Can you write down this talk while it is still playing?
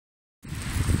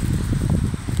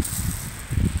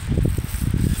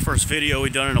First video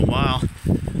we've done in a while.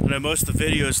 I know most of the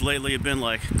videos lately have been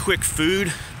like quick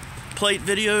food plate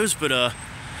videos, but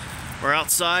we're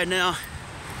outside now,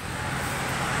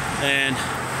 and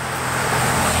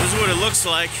this is what it looks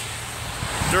like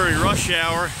during rush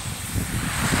hour.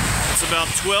 It's about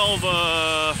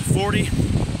 12:40,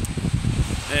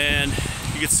 and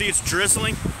you can see it's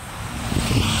drizzling.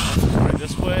 Let's put it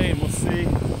this way, and we'll see.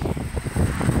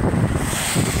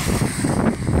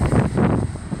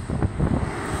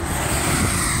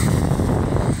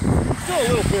 Still a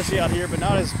little busy out here, but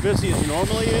not as busy as it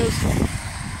normally is.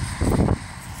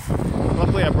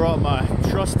 Luckily, I brought my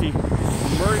trusty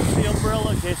emergency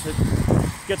umbrella in case it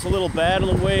gets a little bad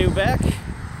on the way back.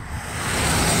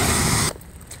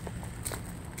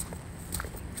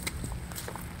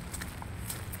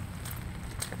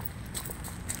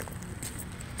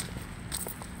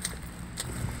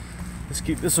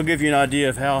 This will give you an idea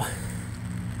of how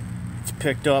it's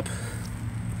picked up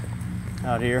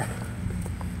out here.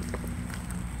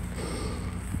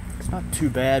 It's not too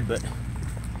bad, but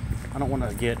I don't want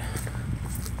to get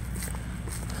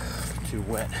too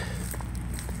wet.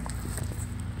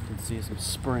 You can see some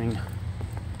spring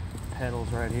petals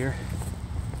right here.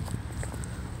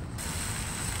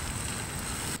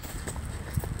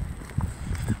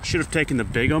 Should have taken the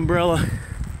big umbrella.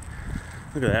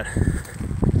 Look at that.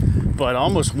 But I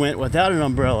almost went without an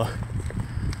umbrella.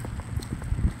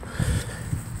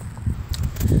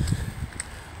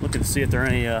 Looking to see if there are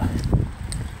any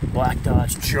black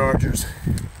Dodge Chargers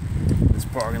in this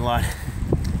parking lot.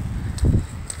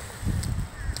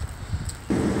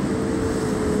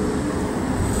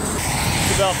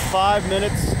 It's about 5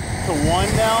 minutes to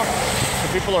 1 now, so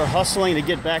people are hustling to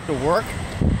get back to work.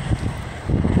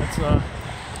 That's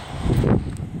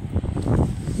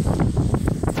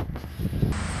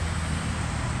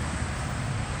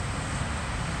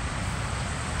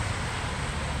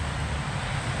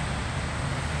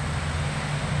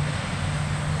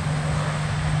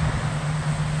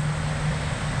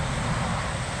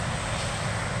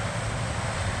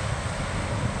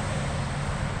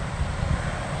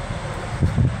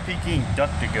Peking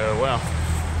DuckDuckGo. Wow.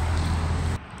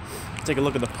 Take a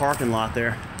look at the parking lot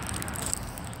there.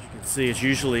 As you can see, it's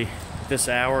usually at this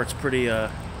hour, it's pretty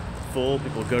full.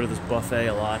 People go to this buffet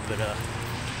a lot, but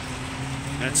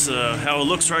that's how it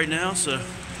looks right now. So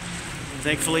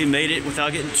thankfully made it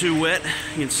without getting too wet,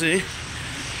 you can see.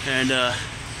 And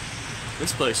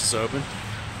this place is open.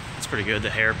 It's pretty good, the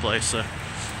hair place. So,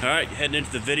 all right, heading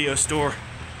into the video store,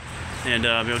 and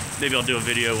maybe I'll do a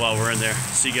video while we're in there.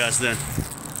 See you guys then.